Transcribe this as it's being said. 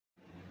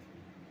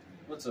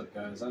What's up,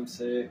 guys? I'm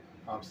Sayick.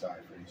 I'm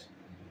Siyfreeze.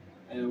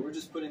 And we're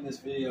just putting this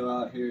video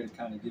out here to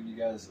kind of give you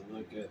guys a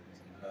look at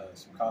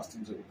some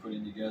costumes that we're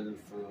putting together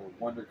for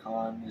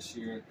WonderCon this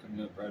year,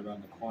 coming up right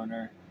around the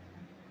corner.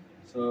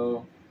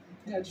 So,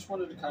 yeah, I just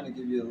wanted to kind of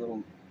give you a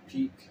little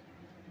peek.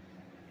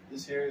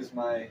 This here is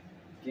my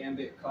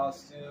Gambit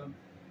costume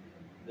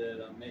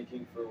that I'm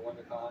making for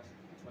WonderCon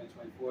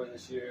 2024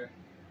 this year.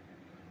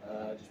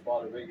 I just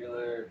bought a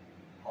regular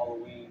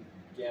Halloween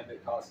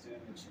Gambit costume,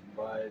 which you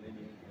can buy at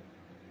any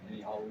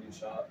Halloween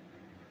shop,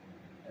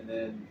 and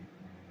then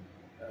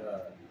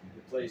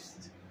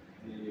replaced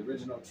the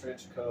original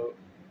trench coat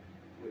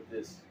with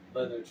this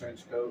leather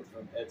trench coat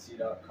from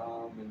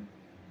Etsy.com, and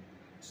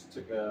just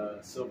took a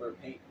silver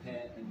paint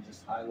pen and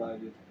just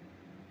highlighted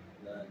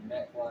the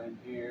neckline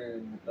here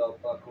and the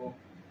belt buckle.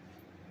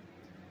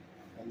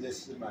 And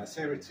this is my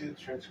saber-tooth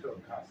trench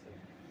coat costume,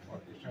 or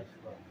the trench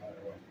coat, by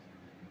the way,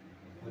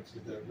 which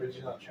is the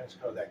original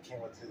trench coat that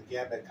came with the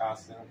Gambit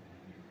costume.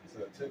 So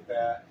I took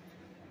that,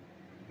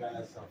 got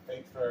some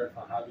fake fur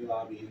from Hobby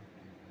Lobby,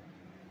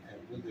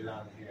 and glued it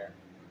on here.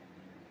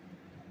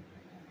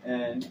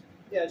 And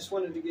yeah, I just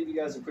wanted to give you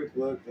guys a quick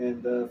look,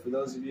 and for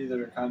those of you that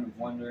are kind of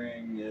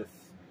wondering if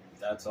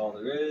that's all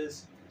there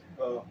is,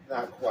 Well,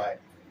 not quite.